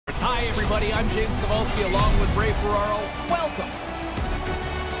everybody. I'm James Cebulski along with Ray Ferraro. Welcome.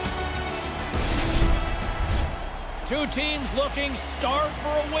 Two teams looking starved for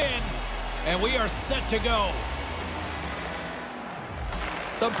a win, and we are set to go.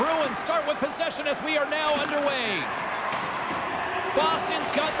 The Bruins start with possession as we are now underway.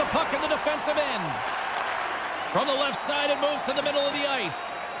 Boston's got the puck in the defensive end. From the left side, it moves to the middle of the ice.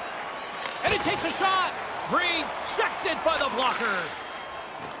 And it takes a shot. Rejected by the blocker.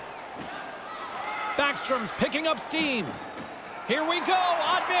 Backstrom's picking up steam. Here we go.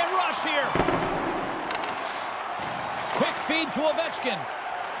 Odd man rush here. Quick feed to Ovechkin.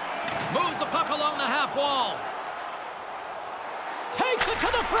 Moves the puck along the half wall. Takes it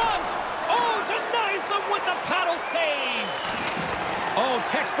to the front. Oh, denies them with the paddle save. Oh,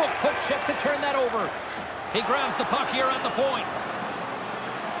 textbook poke check to turn that over. He grabs the puck here at the point.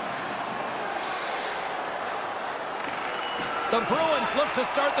 The Bruins look to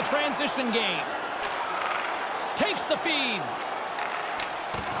start the transition game. Takes the feed.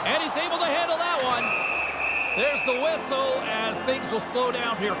 And he's able to handle that one. There's the whistle as things will slow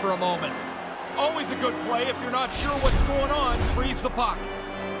down here for a moment. Always a good play. If you're not sure what's going on, freeze the puck.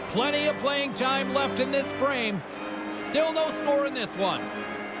 Plenty of playing time left in this frame. Still no score in this one.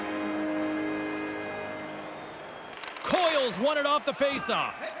 Coyle's won it off the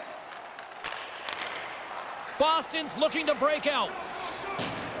faceoff. Boston's looking to break out.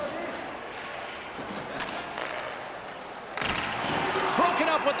 Broken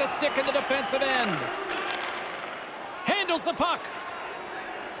up with the stick in the defensive end. Handles the puck.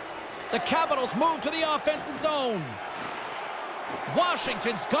 The Capitals move to the offensive zone.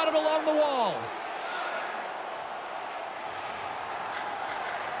 Washington's got it along the wall.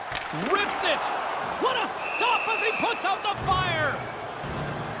 Rips it. What a stop as he puts out the fire.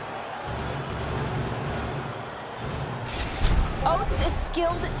 Oates is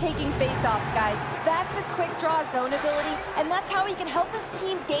skilled at taking face-offs, guys. That's his quick draw zone ability, and that's how he can help his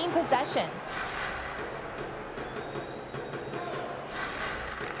team gain possession.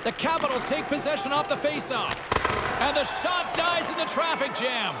 The Capitals take possession off the face-off. And the shot dies in the traffic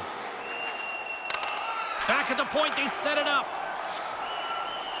jam. Back at the point, they set it up.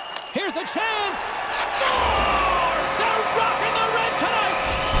 Here's a chance. Scores! They're rocking the red tonight.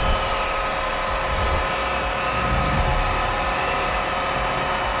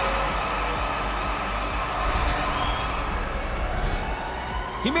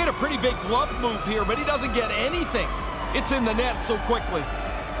 He made a pretty big glove move here, but he doesn't get anything. It's in the net so quickly.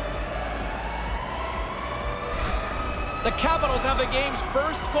 The Capitals have the game's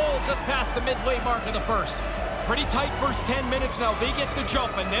first goal just past the midway mark of the first. Pretty tight first 10 minutes now. They get the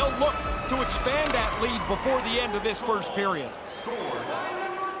jump, and they'll look to expand that lead before the end of this first period.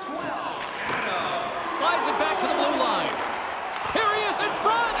 Slides it back to the blue line. Here he is in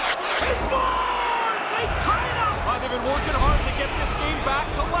front. He scores! They tie it up! They've been working hard to get this game back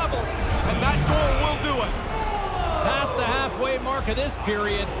to level, and that goal will do it. Past the halfway mark of this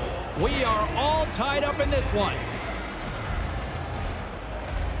period, we are all tied up in this one.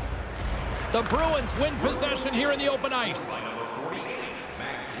 The Bruins win possession here in the open ice.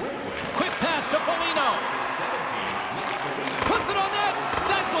 Quick pass to Foligno. Puts it on net.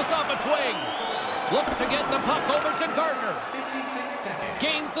 That goes off a twig. Looks to get the puck over to Gardner.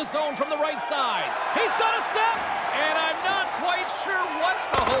 Gains the zone from the right side. He's got a step, and I'm not quite sure what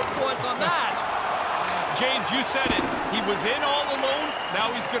the hope was on that. James, you said it. He was in all alone. Now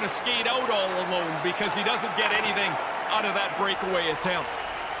he's going to skate out all alone because he doesn't get anything out of that breakaway attempt.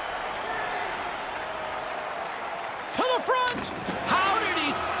 To the front. How did he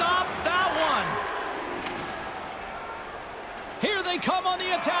stop that one? Here they come on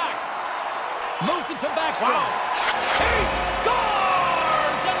the attack. Moves it to Backstrom. Wow. He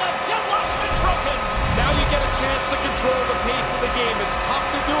scores! And the deadlock's been broken. Now you get a chance to control the pace of the game. It's tough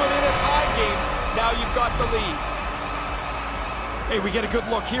to do it in a tie game. Now you've got the lead. Hey, we get a good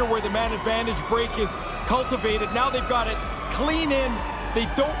look here where the man advantage break is cultivated. Now they've got it clean in. They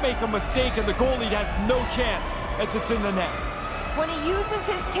don't make a mistake, and the goalie has no chance as it's in the net. When he uses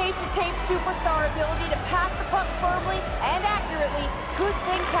his tape-to-tape superstar ability to pass the puck firmly and accurately, good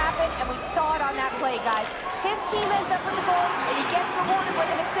things happen, and we saw it on that play, guys. His team ends up with the goal, and he gets rewarded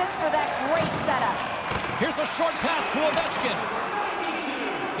with an assist for that great setup. Here's a short pass to Ovechkin.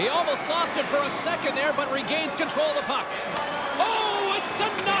 He almost lost it for a second there, but regains control of the puck. Oh, it's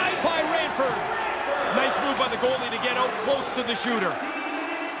denied by Ranford. Nice move by the goalie to get out close to the shooter.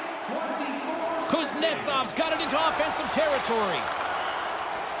 Kuznetsov's got it into offensive territory.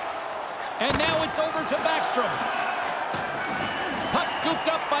 And now it's over to Backstrom. Puck scooped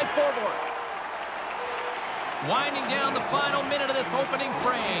up by Forbort. Winding down the final minute of this opening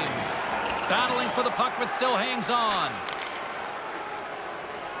frame. Battling for the puck, but still hangs on.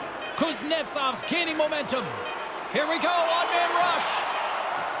 Kuznetsov's gaining momentum. Here we go, on-man rush.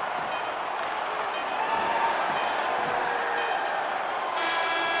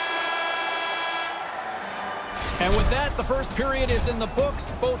 And with that, the first period is in the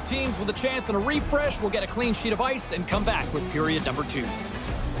books. Both teams with a chance and a refresh will get a clean sheet of ice and come back with period number 2.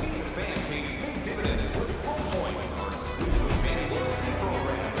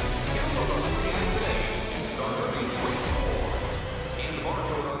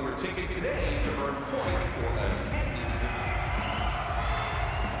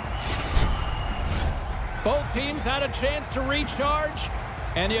 Both teams had a chance to recharge,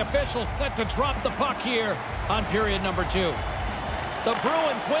 and the officials set to drop the puck here on period number 2. The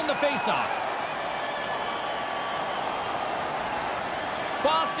Bruins win the faceoff.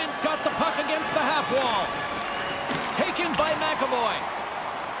 Boston's got the puck against the half wall. Taken by McAvoy.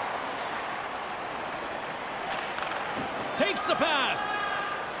 Takes the pass.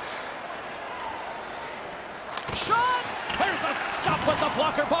 Shot! There's a stop with the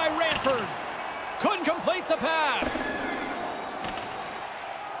blocker by Ranford. Couldn't complete the pass.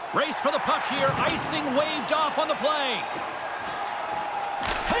 Race for the puck here. Icing waved off on the play.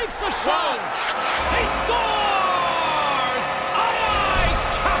 Takes a shot. He scores! Aye, aye,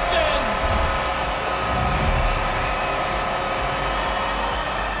 Captain!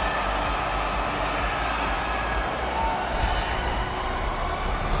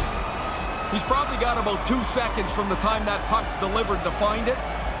 He's probably got about 2 seconds from the time that puck's delivered to find it.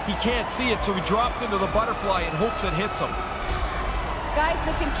 He can't see it, so he drops into the butterfly and hopes it hits him. Guys,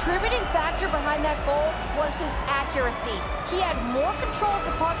 the contributing factor behind that goal was his accuracy. He had more control of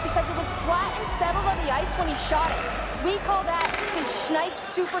the puck because it was flat and settled on the ice when he shot it. We call that his snipe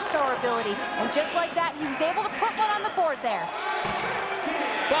superstar ability. And just like that, he was able to put one on the board there.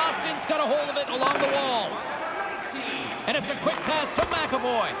 Boston's got a hold of it along the wall. And it's a quick pass to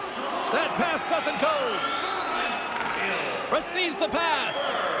McAvoy. That pass doesn't go. Receives the pass.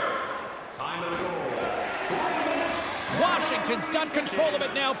 Washington's got control of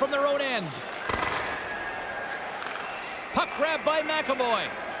it now from their own end. Puck grab by McAvoy.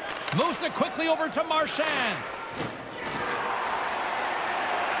 Moves it quickly over to Marchand.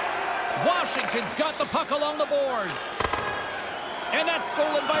 Washington's got the puck along the boards. And that's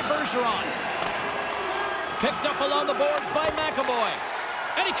stolen by Bergeron. Picked up along the boards by McAvoy.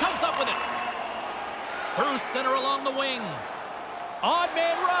 And he comes up with it. Through center along the wing. Odd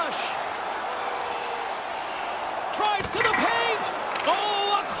man rush. Drives to the paint.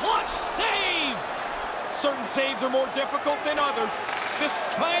 Oh, a clutch save. Certain saves are more difficult than others. This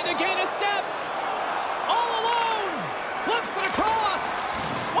trying to gain a step. All alone. Flips it across.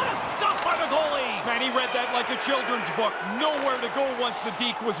 What a stop by the goalie. Man, he read that like a children's book. Nowhere to go once the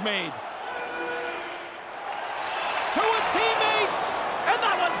deke was made. To his teammate. And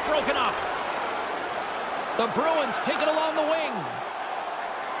that one's broken up. The Bruins take it along the wing.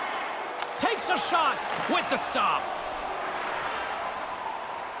 Takes a shot with the stop.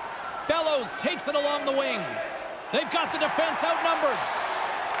 Bellows takes it along the wing. They've got the defense outnumbered.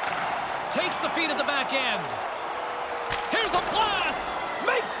 Takes the feed at the back end. Here's a blast.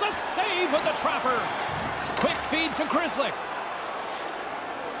 Makes the save with the trapper. Quick feed to Grzelcyk.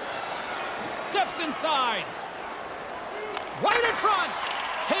 Steps inside. Right in front.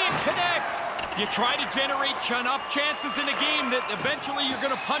 Can't connect. You try to generate enough chances in a game that eventually you're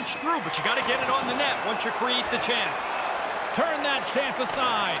going to punch through, but you got to get it on the net once you create the chance. Turn that chance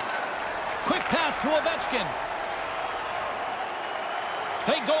aside. Quick pass to Ovechkin.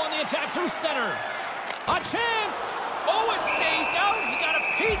 They go on the attack through center. A chance. Oh, it stays out. He got a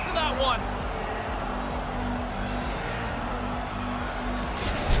piece of that one.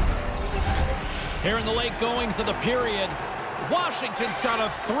 Here in the late goings of the period, Washington's got a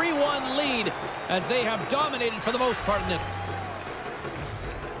 3-1 lead as they have dominated for the most part in this.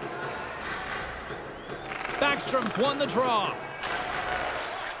 Backstrom's won the draw.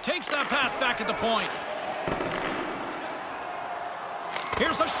 Takes that pass back at the point.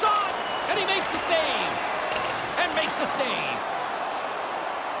 Here's a shot, and he makes the save. And makes the save.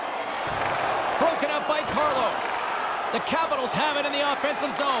 Broken up by Carlo. The Capitals have it in the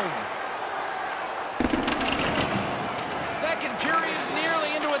offensive zone. Second period nearly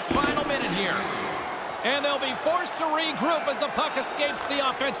into its final minute here. And they'll be forced to regroup as the puck escapes the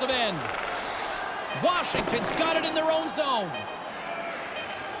offensive end. Washington's got it in their own zone.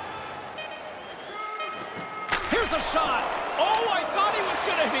 Here's a shot. Oh, I thought he was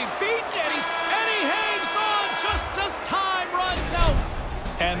going to be beaten, and he hangs on just as time runs out.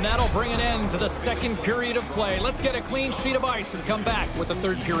 And that'll bring an end to the second period of play. Let's get a clean sheet of ice and come back with the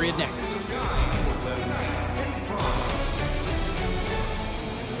third period next.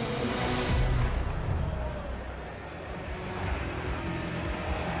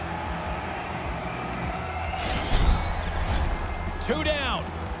 Two down,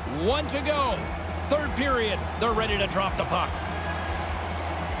 one to go. Third period, they're ready to drop the puck.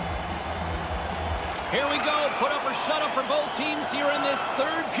 Here we go, put up or shut up for both teams here in this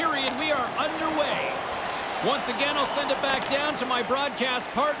third period. We are underway. Once again, I'll send it back down to my broadcast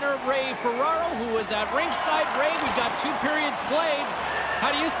partner, Ray Ferraro, who is at ringside. Ray, we've got 2 periods played.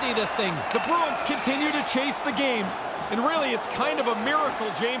 How do you see this thing? The Bruins continue to chase the game. And really, it's kind of a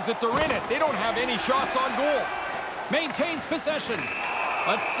miracle, James, that they're in it. They don't have any shots on goal. Maintains possession.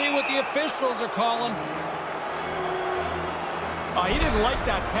 Let's see what the officials are calling. He didn't like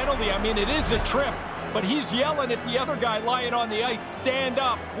that penalty. I mean, it is a trip. But he's yelling at the other guy lying on the ice, stand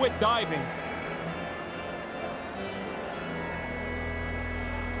up, quit diving.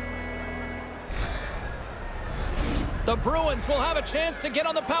 The Bruins will have a chance to get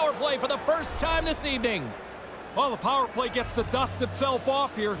on the power play for the first time this evening. Well, the power play gets to dust itself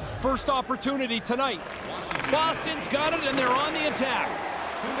off here. First opportunity tonight. Boston's got it, and they're on the attack.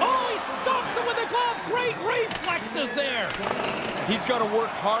 Oh, he stops it with a glove. Great reflexes there. He's got to work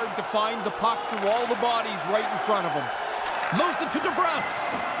hard to find the puck through all the bodies right in front of him. Moves it to DeBrusque.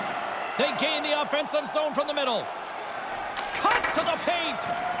 They gain the offensive zone from the middle. Cuts to the paint.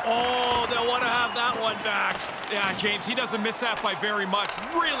 Oh, they'll want to have that one back. Yeah, James, he doesn't miss that by very much.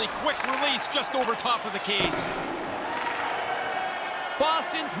 Really quick release just over top of the cage.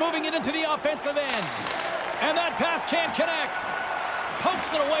 Boston's moving it into the offensive end. And that pass can't connect.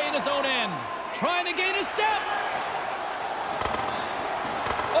 Pokes it away in his own end. Trying to gain a step.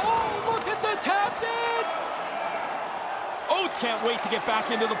 Oh, look at the tap dance. Oates can't wait to get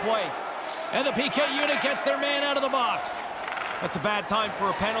back into the play. And the PK unit gets their man out of the box. That's a bad time for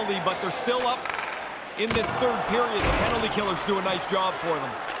a penalty, but they're still up in this third period. The penalty killers do a nice job for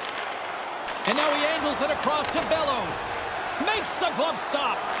them. And now he angles it across to Bellows. Makes the glove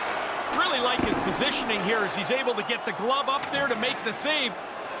stop. Really like his positioning here as he's able to get the glove up there to make the save.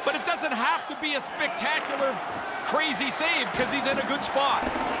 But it doesn't have to be a spectacular, crazy save because he's in a good spot.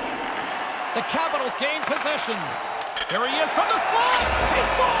 The Capitals gain possession. Here he is from the slot. He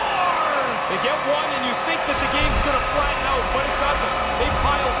scores! They get one and you think that the game's going to flatten out, but it doesn't. They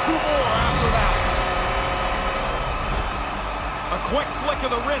pile 2 more after that. A quick flick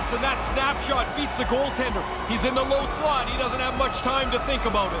of the wrist and that snapshot beats the goaltender. He's in the low slot. He doesn't have much time to think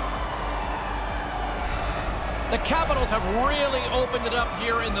about it. The Capitals have really opened it up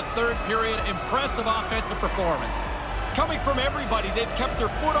here in the third period. Impressive offensive performance. It's coming from everybody. They've kept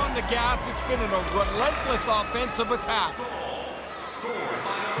their foot on the gas. It's been a relentless offensive attack.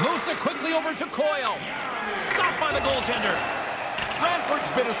 Moves it quickly over to Coyle. Stopped by the goaltender.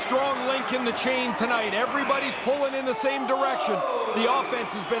 Ranford's been a strong link in the chain tonight. Everybody's pulling in the same direction. The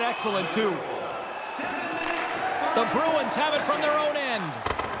offense has been excellent, too. The Bruins have it from their own end.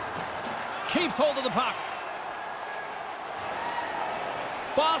 Keeps hold of the puck.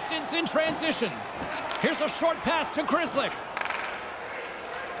 Boston's in transition. Here's a short pass to Grzelcyk.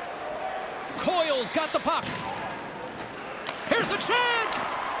 Coyle's got the puck. Here's a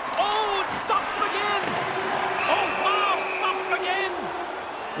chance. Oh, it stops him again. Oh, wow, stops him again.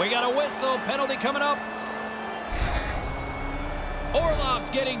 We got a whistle. Penalty coming up. Orlov's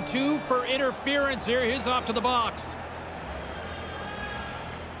getting 2 for interference here. He's off to the box.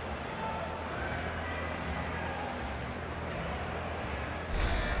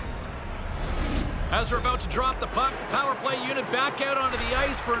 As they're about to drop the puck, the power play unit back out onto the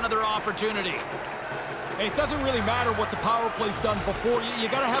ice for another opportunity. Hey, it doesn't really matter what the power play's done before. You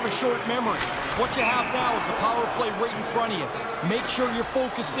got to have a short memory. What you have now is a power play right in front of you. Make sure you're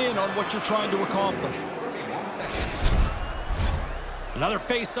focused in on what you're trying to accomplish. Another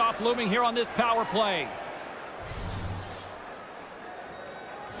face-off looming here on this power play.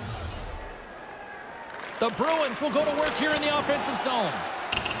 The Bruins will go to work here in the offensive zone.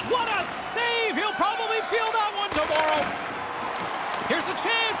 What a save! He'll probably feel that one tomorrow. Here's a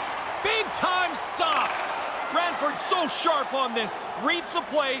chance. Big-time stop. Ranford's so sharp on this. Reads the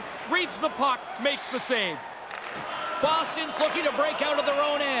play, reads the puck, makes the save. Boston's looking to break out of their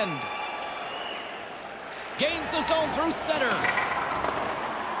own end. Gains the zone through center.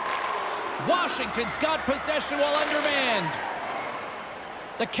 Washington's got possession while undermanned.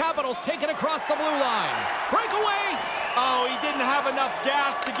 The Capitals take it across the blue line. Breakaway! Oh, he didn't have enough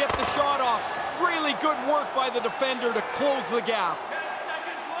gas to get the shot off. Really good work by the defender to close the gap. 10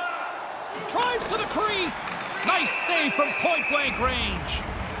 seconds left. Drives to the crease. Nice save from point-blank range.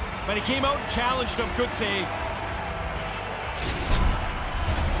 But he came out and challenged him. Good save.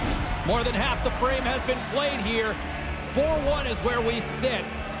 More than half the frame has been played here. 4-1 is where we sit.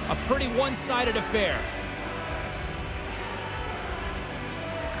 A pretty one-sided affair.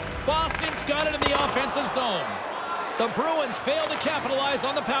 Boston's got it in the offensive zone. The Bruins fail to capitalize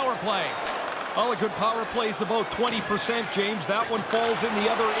on the power play. All a good power play is about 20%, James. That one falls in the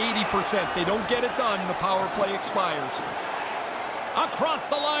other 80%. They don't get it done, the power play expires. Across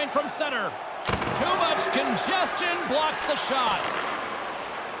the line from center. Too much congestion blocks the shot.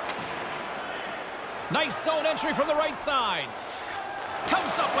 Nice zone entry from the right side.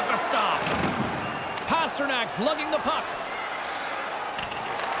 Comes up with the stop. Pasternak's lugging the puck.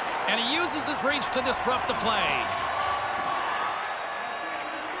 And he uses his reach to disrupt the play.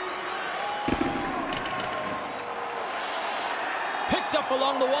 Picked up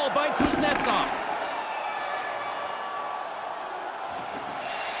along the wall by Kuznetsov.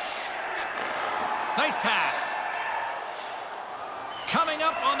 Nice pass. Coming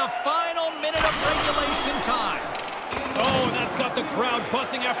up on the final minute of regulation time. Oh, and that's got the crowd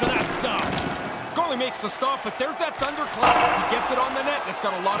buzzing after that stop. Goalie makes the stop, but there's that thunderclap. He gets it on the net, and it's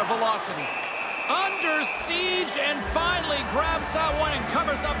got a lot of velocity. Under siege, and finally grabs that one and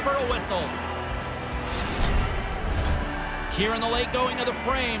covers up for a whistle. Here in the late going of the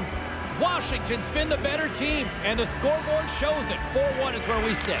frame, Washington's been the better team, and the scoreboard shows it. 4-1 is where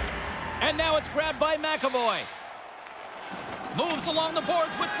we sit. And now it's grabbed by McAvoy. Moves along the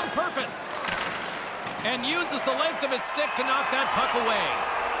boards with some purpose. And uses the length of his stick to knock that puck away.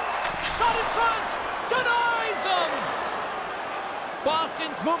 Shot in front! Denies him!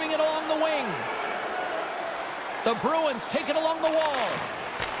 Boston's moving it along the wing. The Bruins take it along the wall.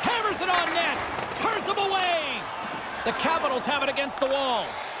 Hammers it on net. Turns him away. The Capitals have it against the wall.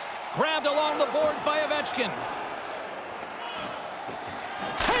 Grabbed along the boards by Ovechkin.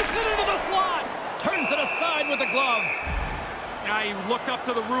 Takes it into the slot. Turns it aside with the glove. Now he looked up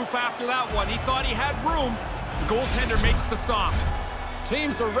to the roof after that one. He thought he had room. The goaltender makes the stop.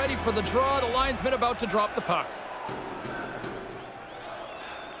 Teams are ready for the draw. The linesman about to drop the puck.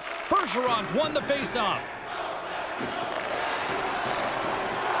 Bergeron's won the faceoff.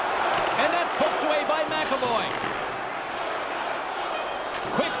 And that's poked away by McAvoy.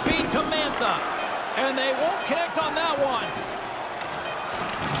 Quick feed to Mantha. And they won't connect on that one.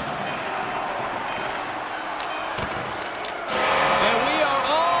 And we are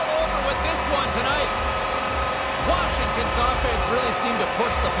all over with this one tonight. Washington's offense really seemed to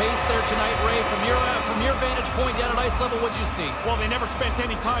push the pace there tonight, Ray. From your vantage point down at ice level, what'd you see? Well, they never spent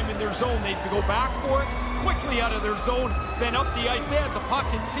any time in their zone. They'd go back for it, quickly out of their zone, then up the ice. They had the puck,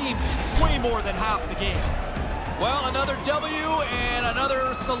 it seemed, way more than half the game. Well, another W and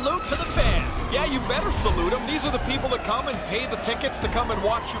another salute to the fans. Yeah, you better salute them. These are the people that come and pay the tickets to come and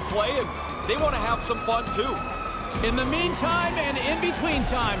watch you play, and they want to have some fun, too. In the meantime and in between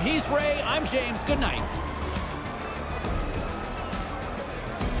time, he's Ray, I'm James. Good night.